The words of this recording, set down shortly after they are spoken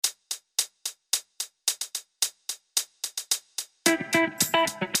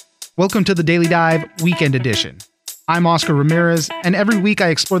Welcome to the Daily Dive Weekend Edition. I'm Oscar Ramirez, and every week I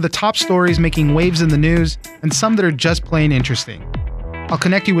explore the top stories making waves in the news and some that are just plain interesting. I'll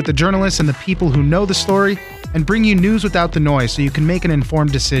connect you with the journalists and the people who know the story and bring you news without the noise so you can make an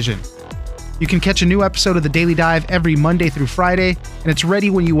informed decision. You can catch a new episode of the Daily Dive every Monday through Friday, and it's ready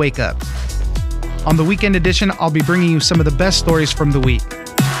when you wake up. On the Weekend Edition, I'll be bringing you some of the best stories from the week.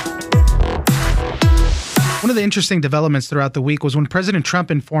 One of the interesting developments throughout the week was when President Trump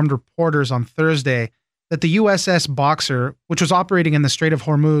informed reporters on Thursday that the USS Boxer, which was operating in the Strait of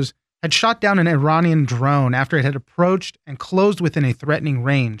Hormuz, had shot down an Iranian drone after it had approached and closed within a threatening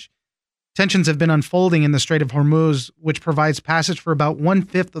range. Tensions have been unfolding in the Strait of Hormuz, which provides passage for about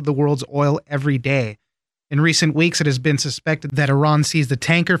 1/5 of the world's oil every day. In recent weeks, it has been suspected that Iran seized a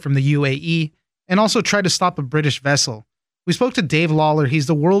tanker from the UAE and also tried to stop a British vessel. We spoke to Dave Lawler. He's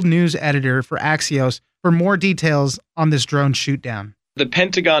the world news editor for Axios, for more details on this drone shootdown. The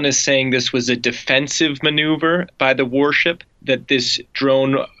Pentagon is saying this was a defensive maneuver by the warship, that this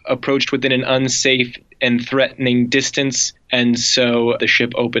drone approached within an unsafe and threatening distance, and so the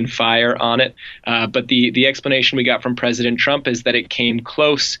ship opened fire on it. But the explanation we got from President Trump is that it came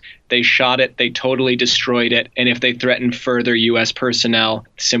close, they shot it, they totally destroyed it, and if they threaten further U.S. personnel,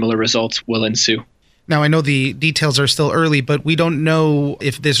 similar results will ensue. Now, I know the details are still early, but we don't know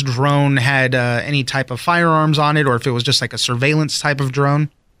if this drone had any type of firearms on it or if it was just like a surveillance type of drone.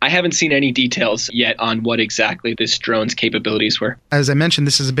 I haven't seen any details yet on what exactly this drone's capabilities were. As I mentioned,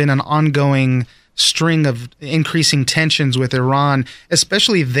 this has been an ongoing string of increasing tensions with Iran,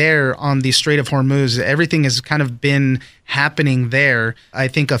 especially there on the Strait of Hormuz. Everything has kind of been happening there. I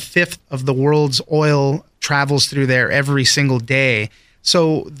think 1/5 of the world's oil travels through there every single day.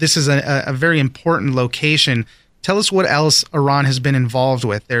 So this is a very important location. Tell us what else Iran has been involved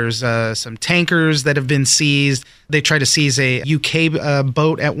with. There's some tankers that have been seized. They tried to seize a UK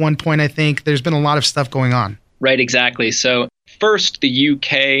boat at one point, I think. There's been a lot of stuff going on. Right, exactly. So first, the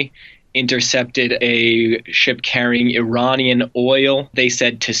UK intercepted a ship carrying Iranian oil, they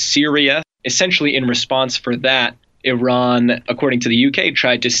said, to Syria. Essentially, in response for that, Iran, according to the UK,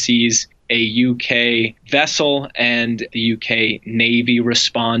 tried to seize a UK vessel, and the UK Navy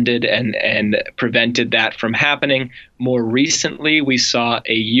responded and prevented that from happening. More recently, we saw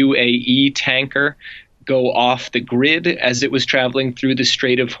a UAE tanker go off the grid as it was traveling through the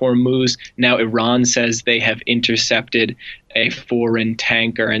Strait of Hormuz. Now Iran says they have intercepted a foreign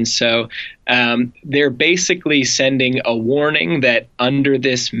tanker. And so they're basically sending a warning that under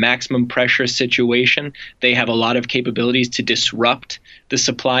this maximum pressure situation, they have a lot of capabilities to disrupt the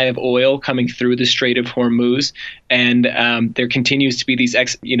supply of oil coming through the Strait of Hormuz. And there continues to be these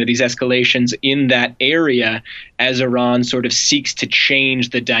escalations in that area as Iran sort of seeks to change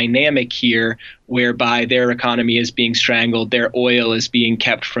the dynamic here, whereby their economy is being strangled, their oil is being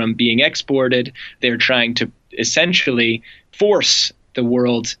kept from being exported. They're trying to essentially force the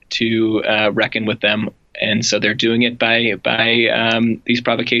world to reckon with them. And so they're doing it by these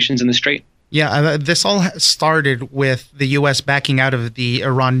provocations in the Strait. Yeah, this all started with the U.S. backing out of the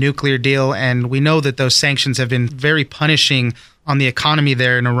Iran nuclear deal, and we know that those sanctions have been very punishing on the economy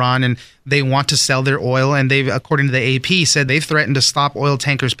there in Iran, and they want to sell their oil, and they've, according to the AP, said they've threatened to stop oil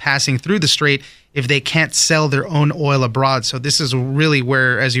tankers passing through the strait if they can't sell their own oil abroad. So this is really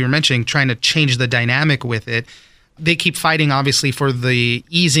where, as you were mentioning, trying to change the dynamic with it. They keep fighting, obviously, for the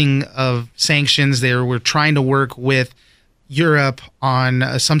easing of sanctions. They were trying to work with Europe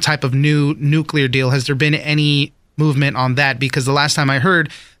on some type of new nuclear deal. Has there been any movement on that? Because the last time I heard,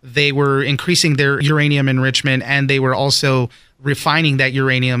 they were increasing their uranium enrichment, and they were also refining that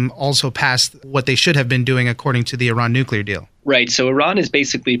uranium also past what they should have been doing according to the Iran nuclear deal. Right. So Iran is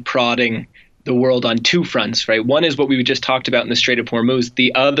basically prodding the world on two fronts, right? One is what we just talked about in the Strait of Hormuz.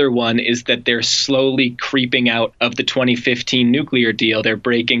 The other one is that they're slowly creeping out of the 2015 nuclear deal. They're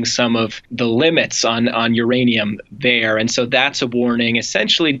breaking some of the limits on uranium there. And so that's a warning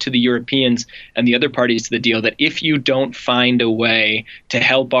essentially to the Europeans and the other parties to the deal that if you don't find a way to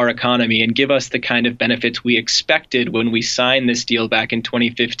help our economy and give us the kind of benefits we expected when we signed this deal back in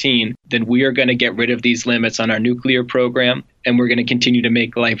 2015, then we are going to get rid of these limits on our nuclear program, and we're going to continue to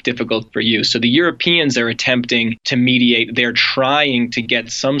make life difficult for you. So the Europeans are attempting to mediate. They're trying to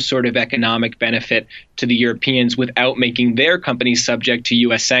get some sort of economic benefit to the Europeans without making their companies subject to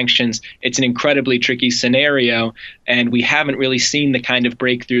U.S. sanctions. It's an incredibly tricky scenario, and we haven't really seen the kind of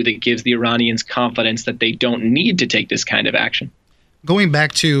breakthrough that gives the Iranians confidence that they don't need to take this kind of action. Going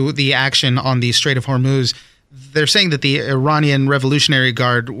back to the action on the Strait of Hormuz, they're saying that the Iranian Revolutionary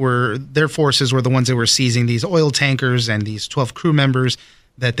Guard their forces were the ones that were seizing these oil tankers and these 12 crew members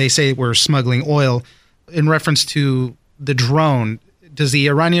that they say were smuggling oil. In reference to the drone, does the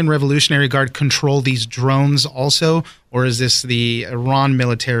Iranian Revolutionary Guard control these drones also, or is this the Iran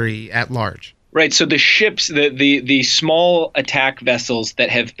military at large? Right. So the ships, the small attack vessels that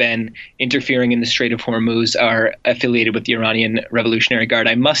have been interfering in the Strait of Hormuz are affiliated with the Iranian Revolutionary Guard.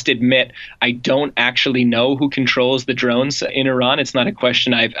 I must admit, I don't actually know who controls the drones in Iran. It's not a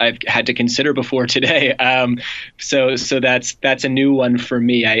question I've had to consider before today. So that's a new one for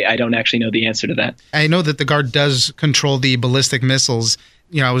me. I don't actually know the answer to that. I know that the Guard does control the ballistic missiles.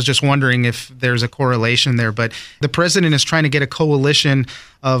 I was just wondering if there's a correlation there, but the president is trying to get a coalition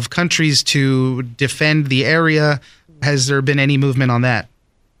of countries to defend the area. Has there been any movement on that?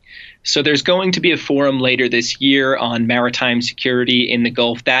 So there's going to be a forum later this year on maritime security in the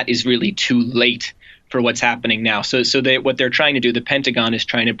Gulf. That is really too late for what's happening now. So what they're trying to do, the Pentagon is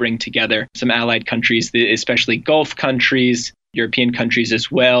trying to bring together some allied countries, especially Gulf countries, European countries as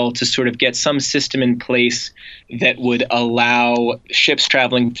well, to sort of get some system in place that would allow ships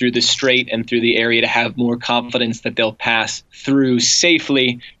traveling through the strait and through the area to have more confidence that they'll pass through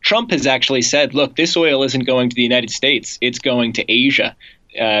safely. Trump has actually said, look, this oil isn't going to the United States, it's going to Asia.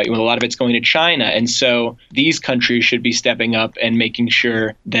 A lot of it's going to China. And so these countries should be stepping up and making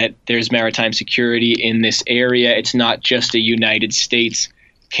sure that there's maritime security in this area. It's not just a United States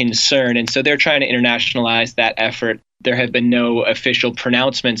concern. And so they're trying to internationalize that effort. There have been no official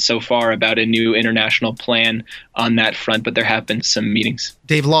pronouncements so far about a new international plan on that front, but there have been some meetings.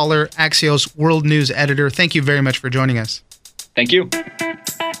 Dave Lawler, Axios World News editor, thank you very much for joining us. Thank you.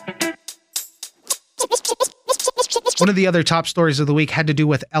 One of the other top stories of the week had to do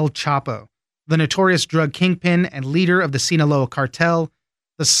with El Chapo, the notorious drug kingpin and leader of the Sinaloa cartel.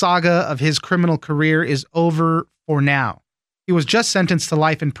 The saga of his criminal career is over for now. He was just sentenced to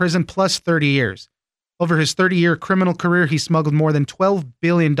life in prison plus 30 years. Over his 30-year criminal career, he smuggled more than $12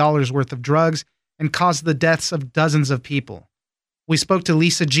 billion worth of drugs and caused the deaths of dozens of people. We spoke to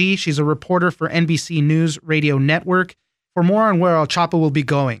Lisa G. She's a reporter for NBC News Radio Network for more on where El Chapo will be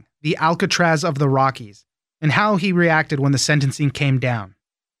going, the Alcatraz of the Rockies, and how he reacted when the sentencing came down.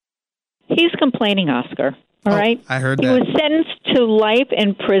 He's complaining, Oscar. All right. I heard that. He was sentenced to life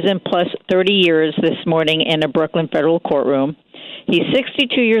in prison plus 30 years this morning in a Brooklyn federal courtroom. He's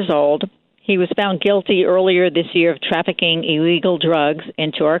 62 years old. He was found guilty earlier this year of trafficking illegal drugs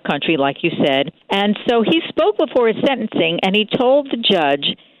into our country, like you said. And so he spoke before his sentencing, and he told the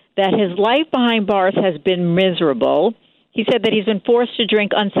judge that his life behind bars has been miserable. He said that he's been forced to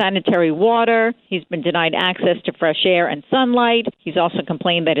drink unsanitary water. He's been denied access to fresh air and sunlight. He's also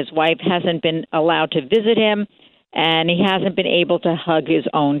complained that his wife hasn't been allowed to visit him, and he hasn't been able to hug his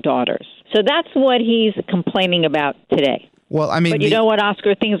own daughters. So that's what he's complaining about today. Well, I mean, but you know what,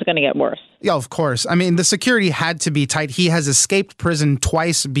 Oscar? Things are going to get worse. Yeah, of course. I mean, the security had to be tight. He has escaped prison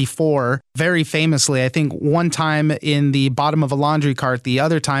twice before, very famously. I think one time in the bottom of a laundry cart, the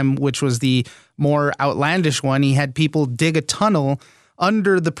other time, which was the more outlandish one, he had people dig a tunnel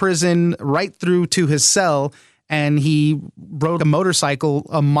under the prison right through to his cell, and he rode a motorcycle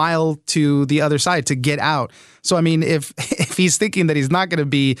a mile to the other side to get out. So, I mean, if he's thinking that he's not going to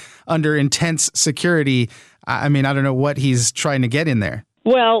be under intense security, I mean, I don't know what he's trying to get in there.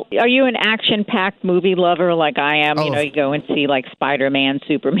 Well, are you an action-packed movie lover like I am? Oh. You go and see like Spider-Man,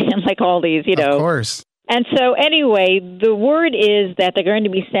 Superman, like all these, Of course. And so anyway, the word is that they're going to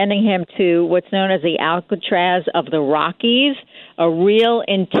be sending him to what's known as the Alcatraz of the Rockies, a real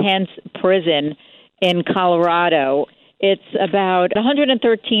intense prison in Colorado. It's about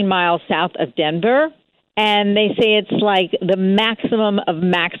 113 miles south of Denver, and they say it's like the maximum of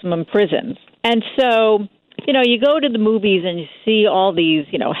maximum prisons. And so, you go to the movies and you see all these,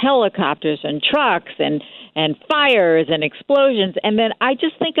 helicopters and trucks and fires and explosions. And then I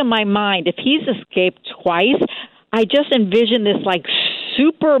just think in my mind, if he's escaped twice, I just envision this like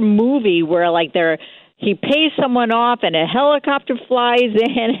super movie where like he pays someone off and a helicopter flies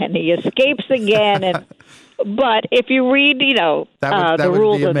in and he escapes again. But if you read, the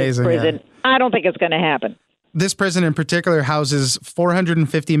rules of this prison, yeah. I don't think it's going to happen. This prison in particular houses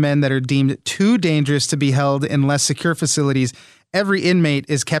 450 men that are deemed too dangerous to be held in less secure facilities. Every inmate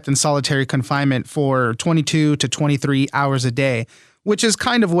is kept in solitary confinement for 22 to 23 hours a day, which is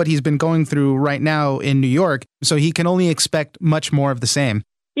kind of what he's been going through right now in New York. So he can only expect much more of the same.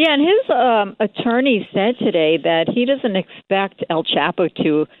 Yeah, and his attorney said today that he doesn't expect El Chapo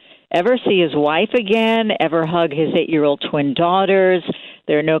to ever see his wife again, ever hug his 8-year-old twin daughters.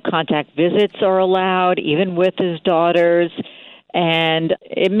 There are no contact visits are allowed, even with his daughters. And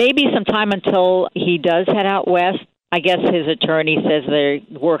it may be some time until he does head out west. I guess his attorney says they're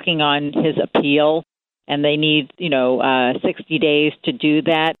working on his appeal. and they need, 60 days to do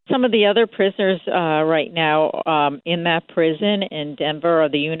that. Some of the other prisoners right now in that prison in Denver are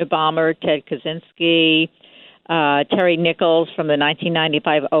the Unabomber, Ted Kaczynski, Terry Nichols from the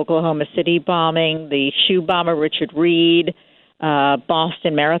 1995 Oklahoma City bombing, the shoe bomber Richard Reed,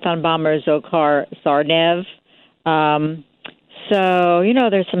 Boston Marathon bomber Dzhokhar Tsarnaev. So,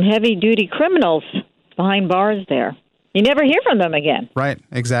 there's some heavy-duty criminals behind bars there. You never hear from them again. Right,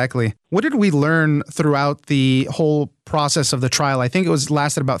 exactly. What did we learn throughout the whole process of the trial? I think it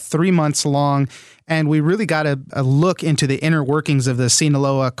lasted about 3 months long, and we really got a look into the inner workings of the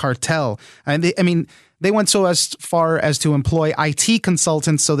Sinaloa cartel. And they went so as far as to employ IT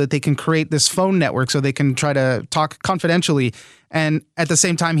consultants so that they can create this phone network so they can try to talk confidentially. And at the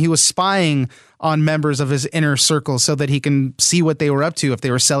same time, he was spying on members of his inner circle so that he can see what they were up to, if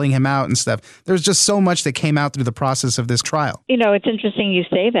they were selling him out and stuff. There's just so much that came out through the process of this trial. It's interesting you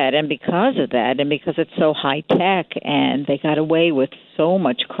say that. And because of that, and because it's so high tech and they got away with so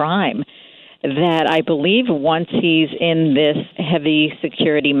much crime, that I believe once he's in this heavy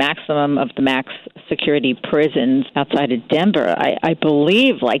security maximum of the max security prisons outside of Denver, I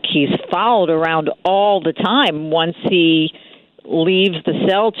believe he's followed around all the time once he leaves the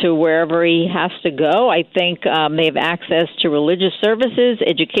cell to wherever he has to go. I think they have access to religious services,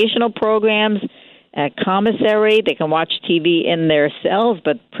 educational programs, commissary. They can watch TV in their cells,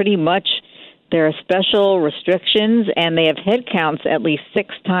 but pretty much there are special restrictions, and they have head counts at least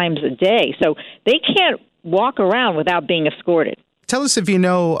 6 times a day. So they can't walk around without being escorted. Tell us if you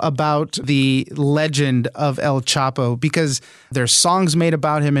know about the legend of El Chapo, because there's songs made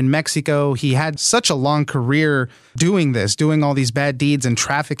about him in Mexico. He had such a long career doing all these bad deeds and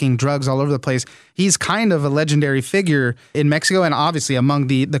trafficking drugs all over the place. He's kind of a legendary figure in Mexico and obviously among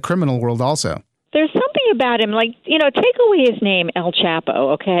the criminal world also. There's something about him, take away his name, El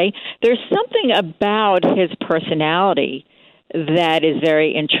Chapo, okay? There's something about his personality that is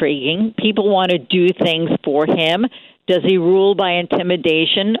very intriguing. People want to do things for him. Does he rule by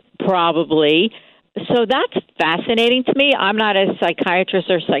intimidation? Probably. So that's fascinating to me. I'm not a psychiatrist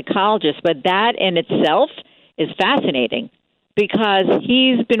or psychologist, but that in itself is fascinating because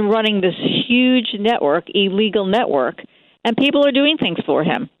he's been running this huge network, illegal network, and people are doing things for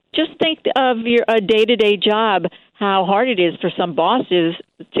him. Just think of a day-to-day job, how hard it is for some bosses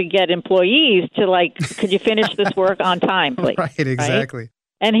to get employees to, could you finish this work on time, please? Right, exactly. Right?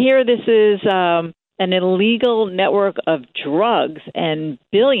 And here this is an illegal network of drugs and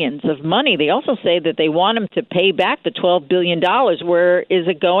billions of money. They also say that they want him to pay back the $12 billion. Where is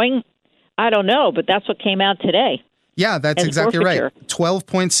it going? I don't know, but that's what came out today. Yeah, that's exactly right.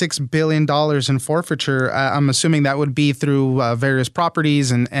 $12.6 billion in forfeiture. I'm assuming that would be through various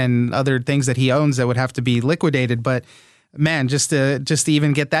properties and other things that he owns that would have to be liquidated. But man, just to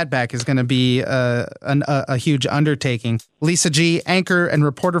even get that back is going to be a huge undertaking. Lisa G., anchor and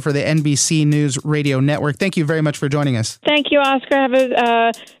reporter for the NBC News Radio Network. Thank you very much for joining us. Thank you, Oscar. Have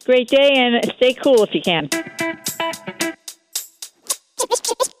a great day and stay cool if you can.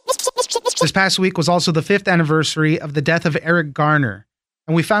 This past week was also the 5th anniversary of the death of Eric Garner,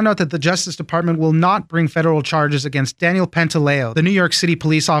 and we found out that the Justice Department will not bring federal charges against Daniel Pantaleo, the New York City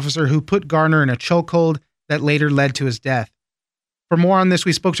police officer who put Garner in a chokehold that later led to his death. For more on this,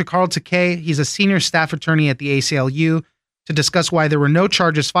 we spoke to Carl Takei. He's a senior staff attorney at the ACLU to discuss why there were no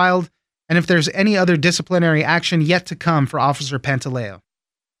charges filed and if there's any other disciplinary action yet to come for Officer Pantaleo.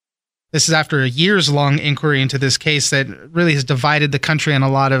 This is after a years-long inquiry into this case that really has divided the country on a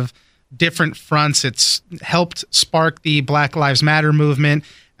lot of different fronts. It's helped spark the Black Lives Matter movement.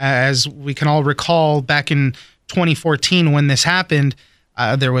 As we can all recall, back in 2014 when this happened,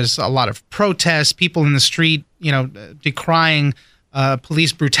 there was a lot of protests, people in the street, decrying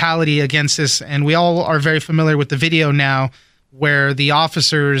police brutality against this. And we all are very familiar with the video now where the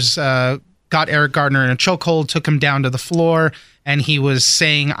officers got Eric Garner in a chokehold, took him down to the floor, and he was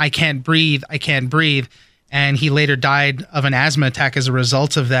saying, "I can't breathe, I can't breathe." And he later died of an asthma attack as a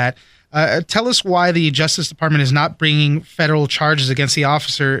result of that. Tell us why the Justice Department is not bringing federal charges against the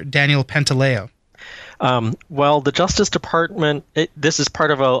officer, Daniel Pantaleo. Well, the Justice Department, this is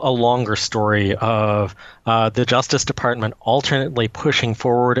part of a longer story of the Justice Department alternately pushing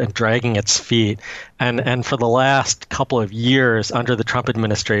forward and dragging its feet. And for the last couple of years under the Trump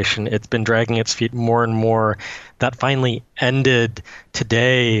administration, it's been dragging its feet more and more. That finally ended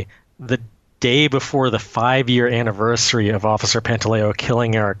today, the day before the 5-year anniversary of Officer Pantaleo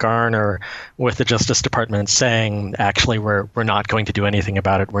killing Eric Garner, with the Justice Department saying, actually, we're not going to do anything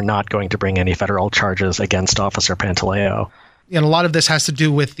about it. We're not going to bring any federal charges against Officer Pantaleo. And a lot of this has to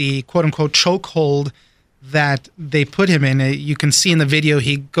do with the quote-unquote chokehold that they put him in. You can see in the video,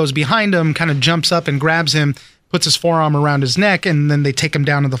 he goes behind him, kind of jumps up and grabs him, puts his forearm around his neck, and then they take him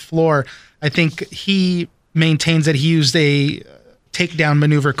down to the floor. I think he maintains that he used a takedown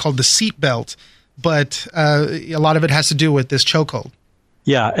maneuver called the seatbelt, but a lot of it has to do with this chokehold.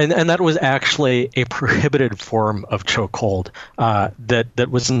 Yeah, and that was actually a prohibited form of chokehold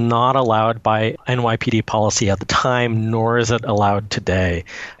that was not allowed by NYPD policy at the time, nor is it allowed today.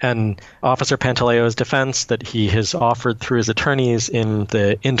 And Officer Pantaleo's defense that he has offered through his attorneys in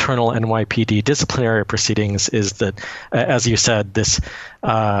the internal NYPD disciplinary proceedings is that, as you said, this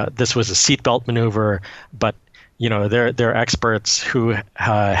was a seatbelt maneuver, but they're experts who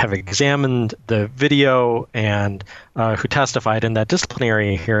have examined the video and who testified in that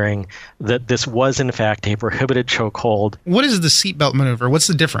disciplinary hearing that this was, in fact, a prohibited chokehold. What is the seatbelt maneuver? What's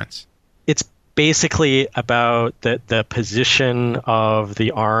the difference? It's basically about the position of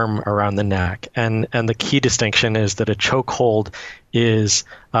the arm around the neck. And the key distinction is that a chokehold is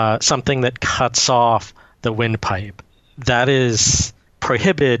something that cuts off the windpipe. That is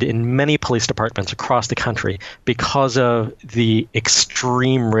prohibited in many police departments across the country because of the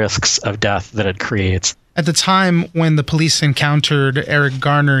extreme risks of death that it creates. At the time when the police encountered Eric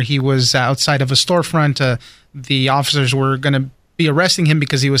Garner, he was outside of a storefront. The officers were going to be arresting him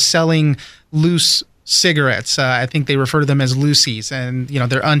because he was selling loose cigarettes. I think they refer to them as loosies, and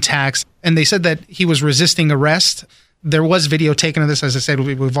they're untaxed. And they said that he was resisting arrest. There was video taken of this. As I said,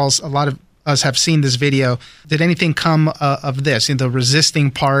 we've all, a lot of us have seen this video. Did anything come of this, in the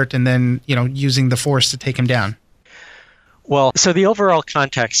resisting part, and then using the force to take him down? Well, so the overall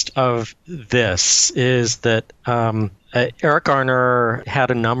context of this is that Eric Garner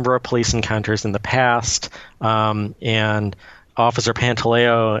had a number of police encounters in the past, and Officer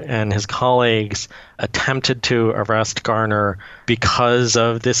Pantaleo and his colleagues attempted to arrest Garner because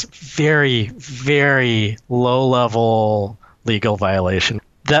of this very, very low-level legal violation.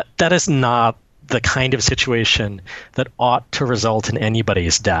 That is not the kind of situation that ought to result in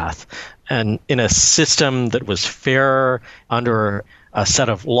anybody's death. And in a system that was fair under a set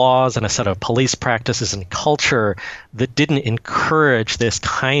of laws and a set of police practices and culture that didn't encourage this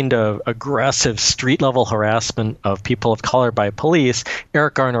kind of aggressive street-level harassment of people of color by police,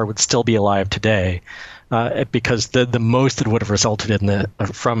 Eric Garner would still be alive today. Because the most that would have resulted in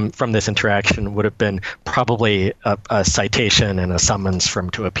from this interaction would have been probably a citation and a summons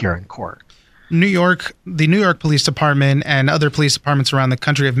to appear in court. The New York Police Department and other police departments around the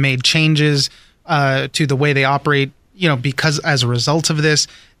country have made changes to the way they operate, because as a result of this.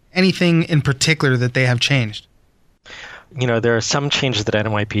 Anything in particular that they have changed? There are some changes that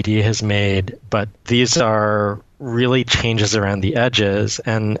NYPD has made, but these are really changes around the edges,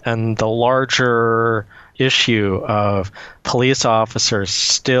 and the larger issue of police officers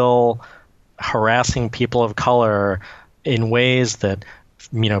still harassing people of color in ways that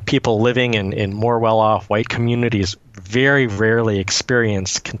people living in more well-off white communities very rarely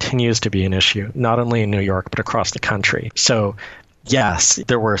experience continues to be an issue, not only in New York but across the country. So yes,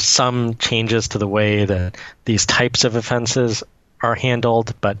 there were some changes to the way that these types of offenses are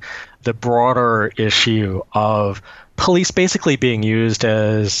handled, but the broader issue of police basically being used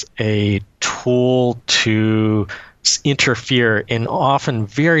as a tool to interfere in often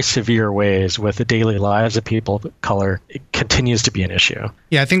very severe ways with the daily lives of people of color, it continues to be an issue.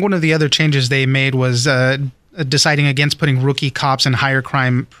 Yeah, I think one of the other changes they made was deciding against putting rookie cops in higher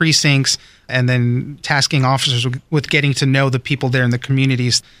crime precincts and then tasking officers with getting to know the people there in the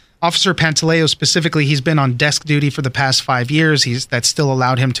communities. Officer Pantaleo specifically, he's been on desk duty for the past 5 years. That's still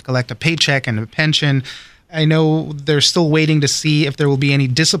allowed him to collect a paycheck and a pension. I know they're still waiting to see if there will be any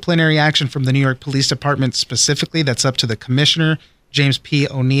disciplinary action from the New York Police Department specifically. That's up to the commissioner, James P.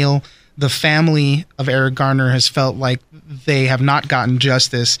 O'Neill. The family of Eric Garner has felt like they have not gotten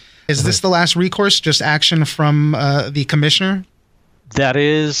justice. Is this the last recourse, just action from the commissioner? That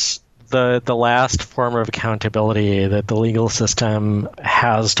is the last form of accountability that the legal system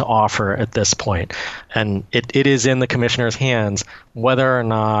has to offer at this point. And it is in the commissioner's hands whether or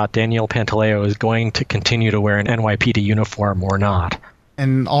not Daniel Pantaleo is going to continue to wear an NYPD uniform or not.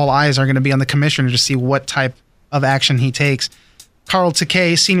 And all eyes are going to be on the commissioner to see what type of action he takes. Carl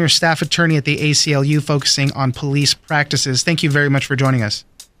Takei, Senior Staff Attorney at the ACLU, focusing on police practices. Thank you very much for joining us.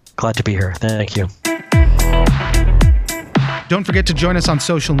 Glad to be here. Thank you. Don't forget to join us on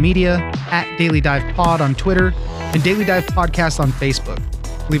social media at Daily Dive Pod on Twitter and Daily Dive Podcast on Facebook.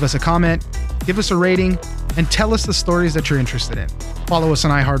 Leave us a comment, give us a rating, and tell us the stories that you're interested in. Follow us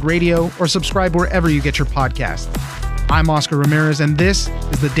on iHeartRadio or subscribe wherever you get your podcast. I'm Oscar Ramirez, and this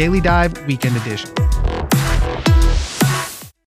is the Daily Dive Weekend Edition.